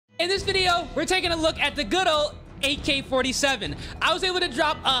In this video, we're taking a look at the good old AK47. I was able to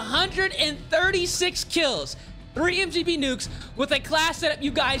drop 136 kills, 3 MGB nukes with a class setup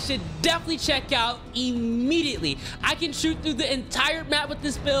you guys should definitely check out immediately. I can shoot through the entire map with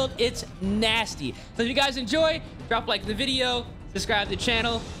this build. It's nasty. So if you guys enjoy, drop a like to the video, subscribe to the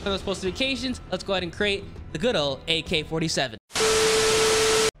channel, turn those post notifications. Let's go ahead and create the good old AK47.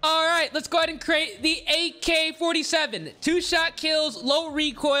 All right, let's go ahead and create the AK47. 2-shot kills, low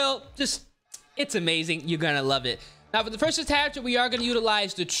recoil, just, it's amazing. You're gonna love it. Now for the first attachment, we are gonna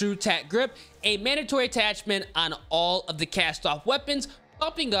utilize the True Tac Grip, a mandatory attachment on all of the cast-off weapons,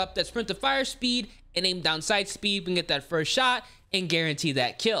 bumping up that sprint to fire speed and aim down sight speed. We can get that first shot and guarantee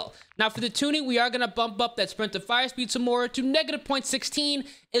that kill. Now for the tuning, we are gonna bump up that sprint to fire speed some more to -0.16,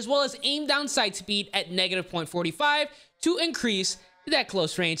 as well as aim down sight speed at -0.45 to increase that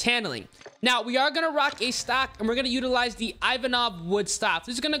close range handling. Now we are going to rock a stock and we're going to utilize the Ivanov wood stock.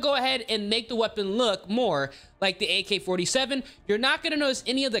 This is going to go ahead and make the weapon look more like the AK-47. You're not going to notice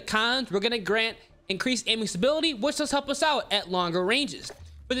any of the cons. We're going to grant increased aiming stability, which does help us out at longer ranges.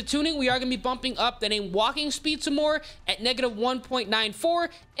 For the tuning, we are going to be bumping up that aim walking speed some more at -1.94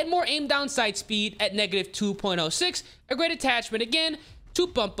 and more aim down sight speed at -2.06. A great attachment again to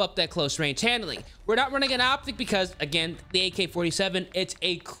bump up that close range handling. We're not running an optic because, again, the AK-47, it's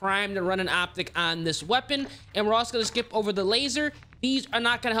a crime to run an optic on this weapon. And we're also gonna skip over the laser. These are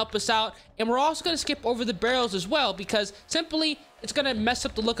not gonna help us out. And we're also gonna skip over the barrels as well because simply, it's gonna mess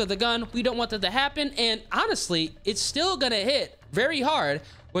up the look of the gun. We don't want that to happen. And honestly, it's still gonna hit very hard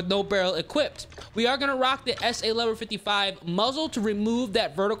with no barrel equipped. We are gonna rock the SA-1155 muzzle to remove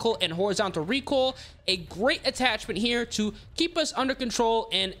that vertical and horizontal recoil. A great attachment here to keep us under control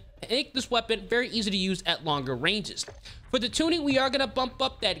and make this weapon very easy to use at longer ranges. For the tuning, we are gonna bump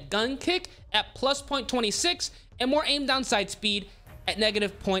up that gun kick at +0.26 and more aim down sight speed at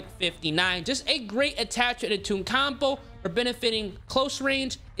 -0.59. Just a great attachment and tune combo for benefiting close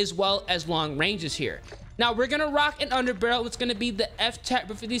range as well as long ranges here. Now we're gonna rock an underbarrel. It's gonna be the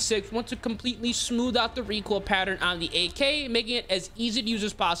F-TAC-56. Want to completely smooth out the recoil pattern on the AK, making it as easy to use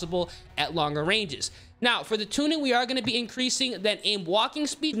as possible at longer ranges. Now for the tuning, we are gonna be increasing that aim walking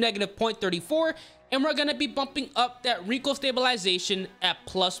speed -0.34, and we're gonna be bumping up that recoil stabilization at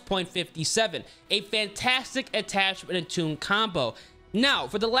 +0.57. A fantastic attachment and tune combo. Now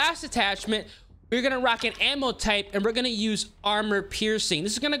for the last attachment, we're gonna rock an ammo type and we're gonna use armor piercing.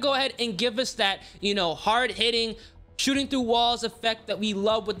 This is gonna go ahead and give us that, hard hitting, shooting through walls effect that we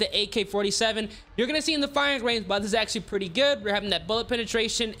love with the AK-47. You're gonna see in the firing range, but this is actually pretty good. We're having that bullet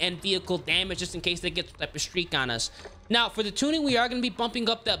penetration and vehicle damage just in case they get some type of streak on us. Now for the tuning, we are gonna be bumping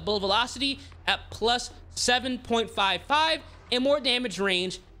up that bullet velocity at +7.55 and more damage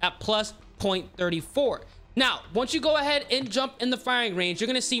range at +0.34. Now, once you go ahead and jump in the firing range, you're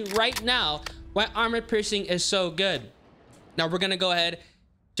gonna see right now why armor piercing is so good. Now we're gonna go ahead,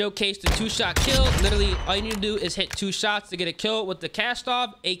 showcase the 2-shot kill. Literally, all you need to do is hit 2 shots to get a kill with the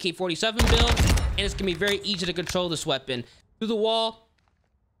KASTOV AK-47 build, and it's gonna be very easy to control this weapon. Through the wall,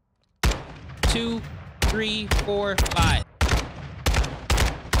 2, 3, 4, 5.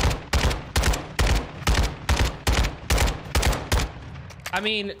 I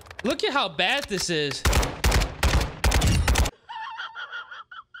mean, look at how bad this is.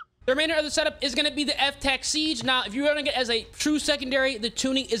 The remainder of the setup is going to be the F-TAC Siege. Now, if you're running it as a true secondary, the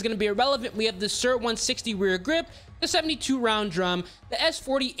tuning is going to be irrelevant. We have the SIR 160 rear grip, the 72 round drum, the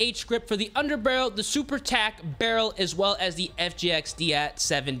S40H grip for the underbarrel, the Super Tac barrel, as well as the FGX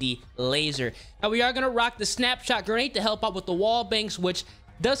DAT-70 laser. Now, we are going to rock the snapshot grenade to help out with the wall banks, which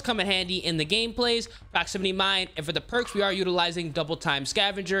does come in handy in the gameplays, proximity mine, and for the perks, we are utilizing double time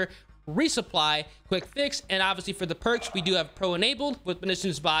scavenger, resupply, quick fix, and obviously for the perks, we do have pro enabled with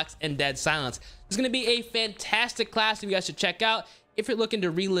munitions box and dead silence. It's going to be a fantastic class that you guys should check out if you're looking to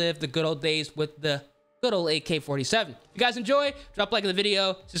relive the good old days with the good old AK-47. If you guys enjoy, drop a like on the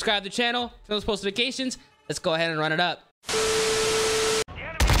video, subscribe to the channel, turn those post notifications. Let's go ahead and run it up.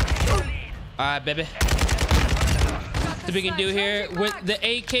 All right, baby. What we can do here with the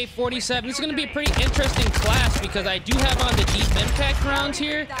AK-47. This is going to be a pretty interesting class because I do have on the deep impact rounds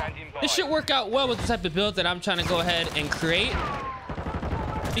here. This should work out well with the type of build that I'm trying to go ahead and create,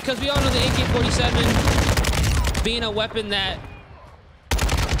 because we all know the AK-47 being a weapon that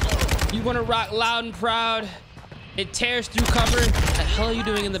you want to rock loud and proud. It tears through cover. What the hell are you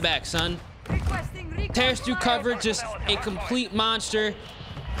doing in the back, son? Tears through cover, just a complete monster.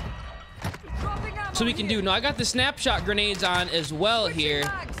 So we can do. Now I got the snapshot grenades on as well here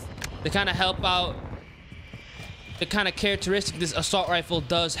to kind of help out the kind of characteristic this assault rifle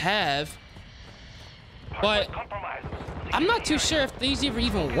does have. But I'm not too sure if these are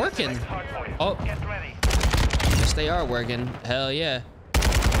even working. Oh, yes, they are working. Hell yeah.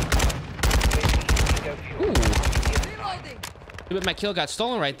 Ooh. But my kill got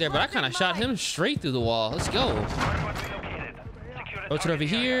stolen right there, but I kind of shot him straight through the wall. Let's go. Rotate over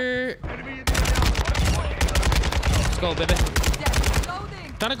here. Let's go, baby.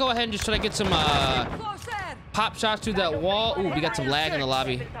 Gonna go ahead and just try to get some pop shots through that wall. Ooh, we got some lag in the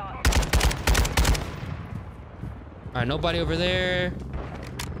lobby. All right, nobody over there.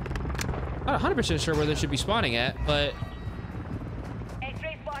 Not 100% sure where they should be spawning at, but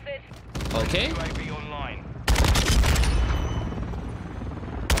okay.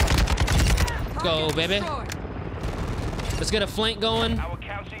 Go, baby. Let's get a flank going. Our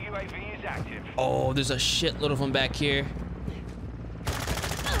counter UAV is active. Oh, there's a shitload of them back here.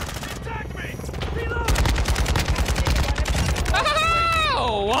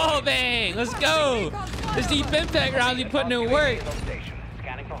 Oh, wall bang. Let's go. This deep impact rounds be putting in work.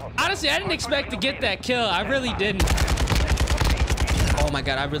 Honestly, I didn't expect to get that kill. I really didn't. Oh my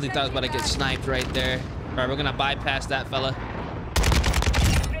God, I really thought I was about to get sniped right there. All right, we're gonna bypass that fella.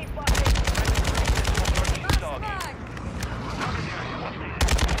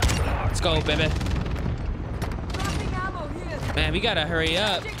 Let's go, baby. Man, we gotta hurry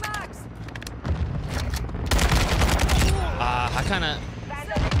up. I kind of...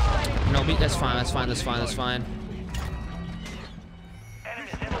 No, that's fine, that's fine, that's fine, that's fine.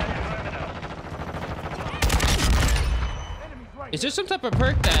 Is there some type of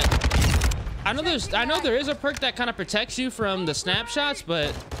perk that... I know there is a perk that kind of protects you from the snapshots,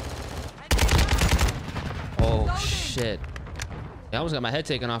 but... Oh, shit. I almost got my head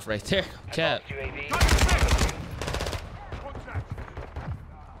taken off right there. Cap.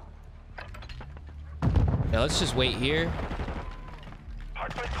 Yeah, let's just wait here.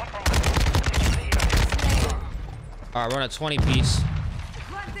 All right, we're on a 20 piece.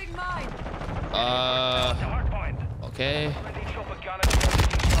 Okay.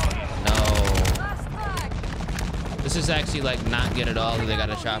 No. This is actually like not good at all that they got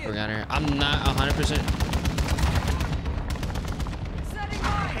a chopper gunner. I'm not 100%.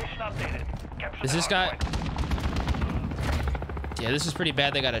 Is this guy? Yeah, this is pretty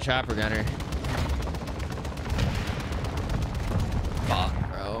bad. They got a chopper gunner. Fuck,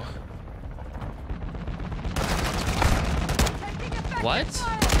 bro. What?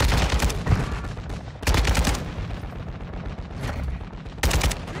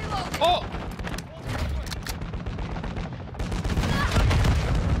 Oh!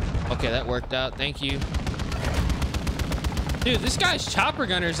 Okay, that worked out. Thank you. Dude, this guy's chopper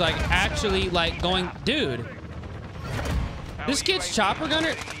gunner is like actually like going... Dude. This kid's chopper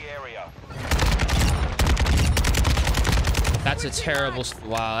gunner... That's a terrible...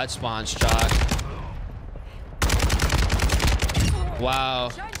 Wow, that spawns chalk. Wow.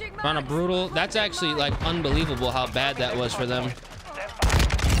 On a brutal... That's actually like unbelievable how bad that was for them.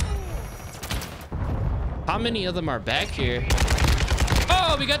 How many of them are back here?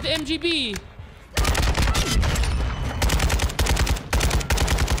 Oh, we got the MGB.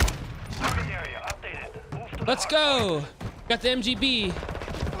 Let's go. Got the MGB.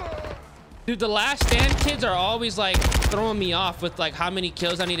 Dude, the last stand kids are always like throwing me off with like how many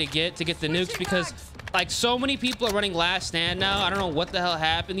kills I need to get the nukes, because like so many people are running last stand now. I don't know what the hell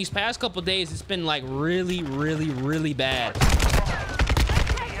happened. These past couple days, it's been like really bad.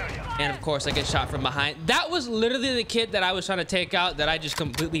 And of course, I get shot from behind. That was literally the kid that I was trying to take out that I just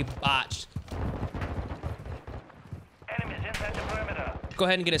completely botched. Go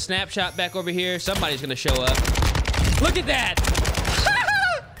ahead and get a snapshot back over here. Somebody's gonna show up. Look at that.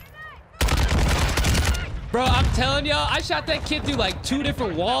 Bro, I'm telling y'all, I shot that kid through like 2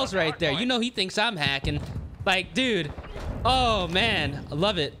 different walls right there. You know he thinks I'm hacking. Like, dude. Oh, man. I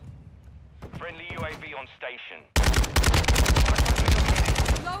love it. Friendly UAV on station.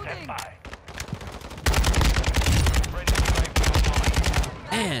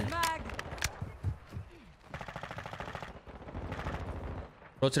 Man.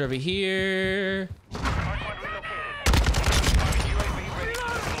 Rotate over here.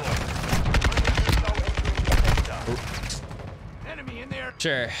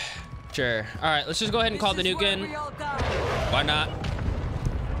 Sure. All right, let's just go ahead and call the nuke in. Why not?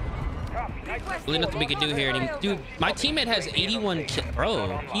 Really nothing we can do here. Dude, my teammate has 81 kills.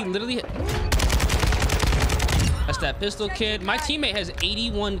 Bro, he literally... That's that pistol kid. My teammate has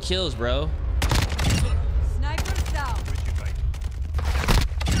 81 kills, bro.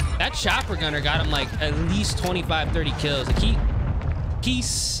 That chopper gunner got him like at least 25, 30 kills. Like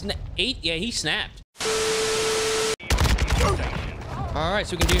he snapped. All right,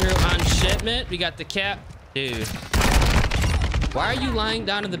 so we can do here on shipment. We got the cap, dude. Why are you lying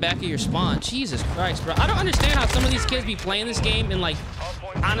down in the back of your spawn? Jesus Christ, bro. I don't understand how some of these kids be playing this game and like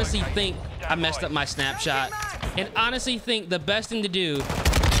honestly think I messed up my snapshot and honestly think the best thing to do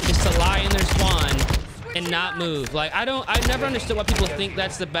is to lie in their spawn and not move. Like I never understood why people think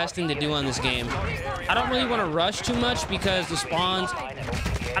that's the best thing to do on this game. I don't really want to rush too much because the spawns,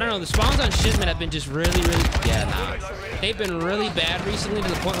 I don't know, the spawns on shipment have been just really, yeah, nah. They've been really bad recently to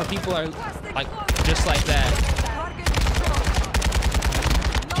the point where people are like just like that.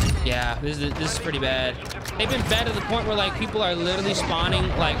 Yeah, this is pretty bad. They've been bad to the point where like people are literally spawning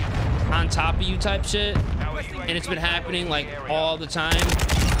like on top of you type shit, and it's been happening like all the time.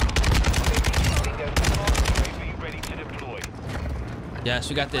 Yes,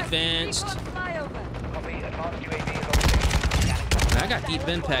 we got the advanced. I got deep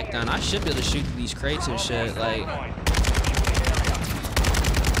impact on. I should be able to shoot through these crates and shit. Like,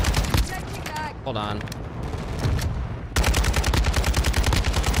 hold on.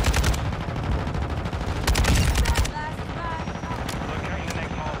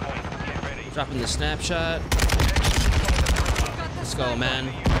 Dropping the snapshot. Let's go, man.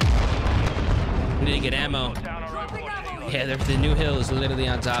 We need to get ammo. Yeah, the new hill is literally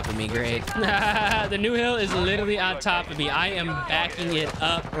on top of me. Great. The new hill is literally on top of me. I am backing it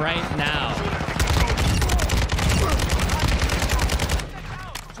up right now.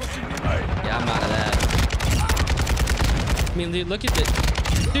 Yeah, I'm out of that. I mean, dude, look at the...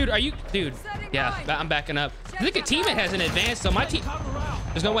 Dude, are you... Dude, yeah, I'm backing up. Look at teammate has an advance, so my team...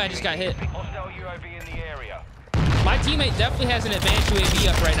 There's no way I just got hit. My teammate definitely has an advanced UAV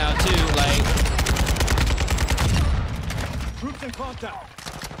up right now, too. Like... Troops in contact.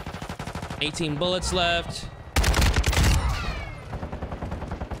 18 bullets left.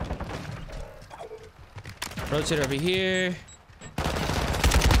 Rotate over here.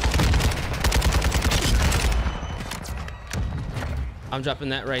 I'm dropping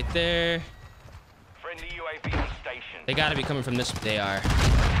that right there. Friendly UAV on station. They gotta be coming from this. They are.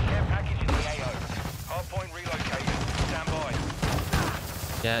 Care package in the AO. Hardpoint relocated. Stand by.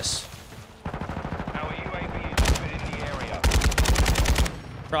 Yes. Our UAV is in the area.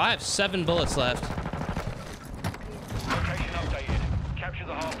 Bro, I have 7 bullets left. Location updated. Capture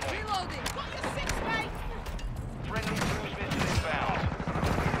the hardpoint. Reloading. Friendly cruise missile inbound.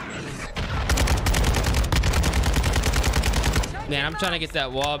 Man, I'm trying to get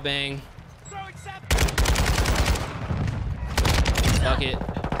that wall bang. Fuck it.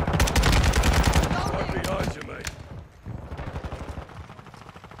 Behind you, mate.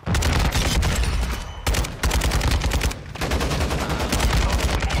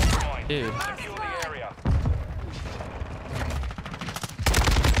 Dude. Secure the area.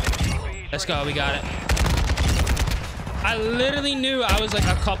 Let's go, we got it. I literally knew I was like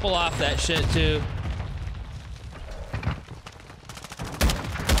a couple off that shit too.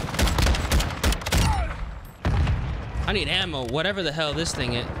 I need ammo, whatever the hell this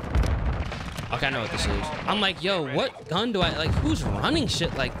thing is. Okay, I know what this is. I'm like, yo, what gun do I, like, who's running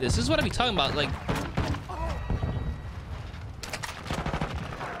shit like this? This is what I be talking about, like.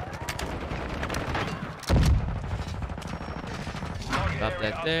 Drop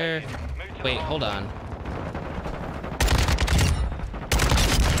that there. Wait, hold on.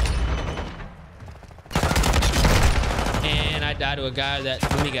 And I died to a guy that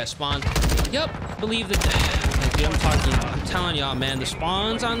when he got spawned. Yep, believe the like, dude, I'm telling y'all, man, the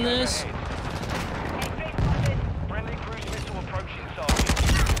spawns on this. Friendly cruise missile approaching site.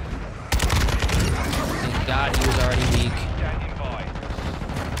 Thank God he was already weak. Standing by.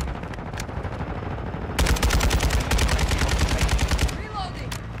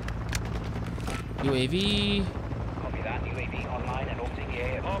 UAV. Copy that. UAV online and orbiting the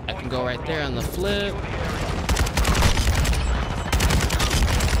area. I can go right there on the flip.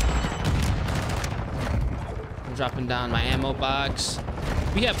 I'm dropping down my ammo box.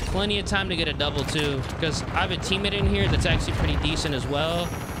 We have plenty of time to get a double too, because I have a teammate in here that's actually pretty decent as well.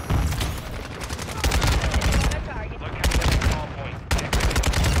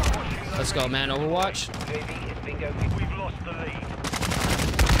 Let's go, man. Overwatch. UAV is bingo. We've lost the lead.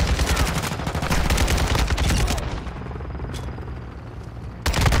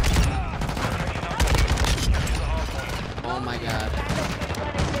 Oh my God.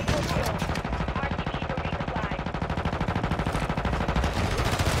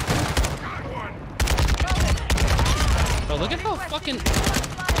 Bro, look at how fucking...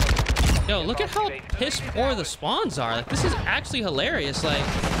 Yo, look at how piss poor the spawns are. Like, this is actually hilarious. Like...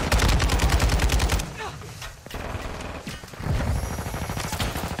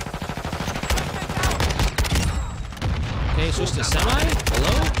 Okay, switch to semi.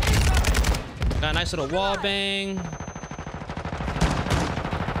 Hello? Got a nice little wall bang.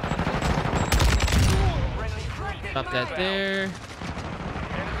 Drop that there.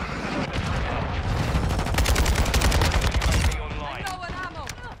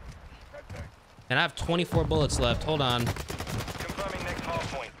 And I have 24 bullets left. Hold on. Confirming next hard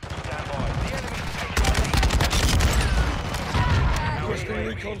point. Stand by. The enemy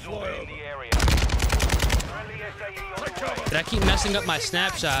Recon is in flyover. the area. Friendly SAE on the way. Did I keep messing up my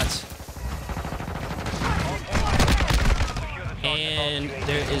snapshots? And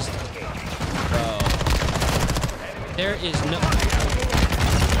there is, bro, there is no,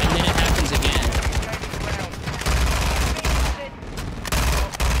 and then it happens again.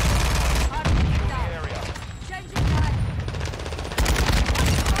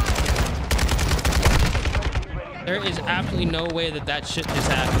 There is absolutely no way that that shit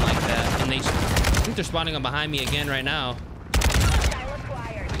just happened like that. And I think they're spawning on behind me again right now.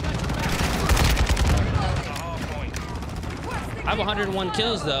 I have 101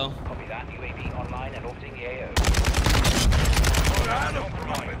 kills though. Copy that. UAV online and orbiting the AO.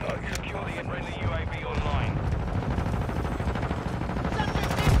 Secure the friendly UAV online.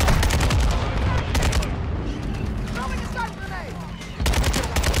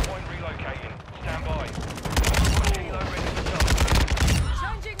 Point relocating. Stand by. Kilo ready to jump.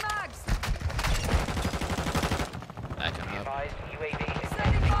 Changing mags. Backing up. Advised UAV is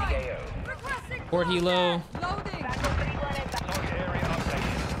Standing exiting by. the AO. Requesting Port helo. loading. Target area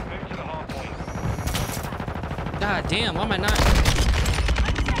updated. Move to the hard point. God damn, why am I not?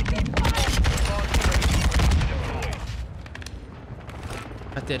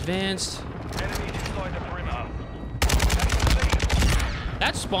 At the advanced. Enemies inside the perimeter.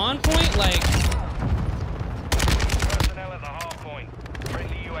 That spawn point, like, Personnel at the hard point.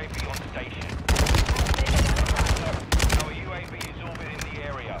 Friendly UAV on station. Our UAV is orbiting the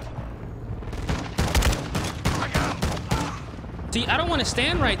area. see, I don't want to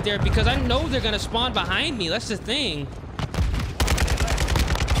stand right there because I know they're gonna spawn behind me. That's the thing.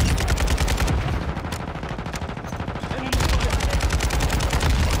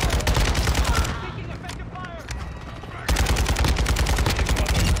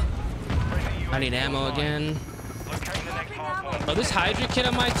 I need ammo again. Locate the next hard point. Oh, this Hydra kid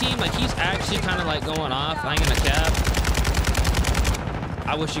on my team, like, he's actually kind of like going off. I ain't gonna cap.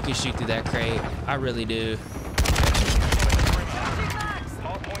 I wish you could shoot through that crate. I really do.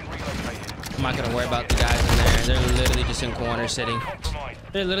 Hard point relocated. I'm not gonna worry about the guys in there. They're literally just in corners sitting. Compromised.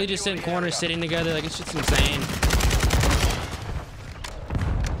 They're literally just in corners sitting together. Like, it's just insane.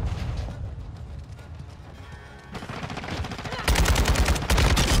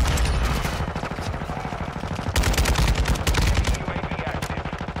 UAV active.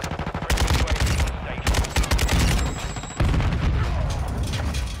 Friendly UAV on station.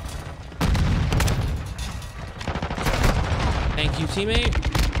 Thank you, teammate.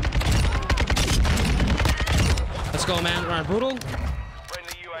 Let's go, man. We're on brutal.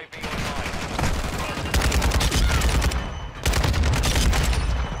 Friendly UAV online.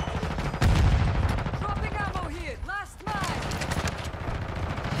 Dropping ammo here. Last mile.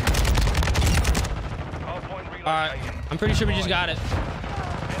 Hard point relocated. All right. I'm pretty sure we just got it. Enemy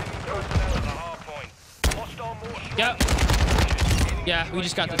personnel at the hard point. Hostile mortar Yep. Yeah, we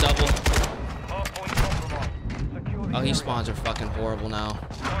just got the double. hard point compromised. Secure the Oh, these area. spawns are fucking horrible now.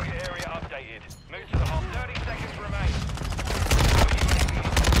 Target area updated. Move to the hard. 30 seconds remain.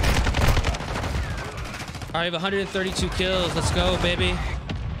 All right, I have 132 kills. Let's go, baby.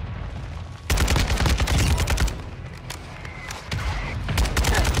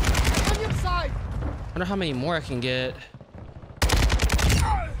 On your side. Wonder how many more I can get.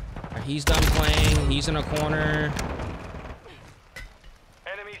 Alright, he's done playing. He's in a corner.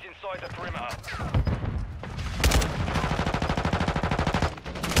 Enemies inside the perimeter.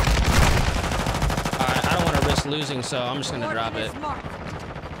 Alright, I don't want to risk losing, so I'm just gonna drop it. Marked.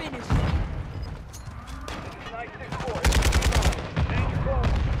 Finish.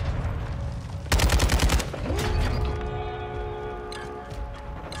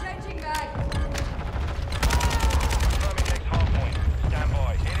 Changing mag. Confirming next hard point. Stand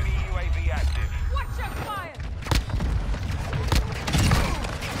by. Enemy UAV active. Watch your fire.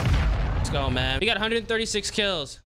 Let's go, man. We got 136 kills.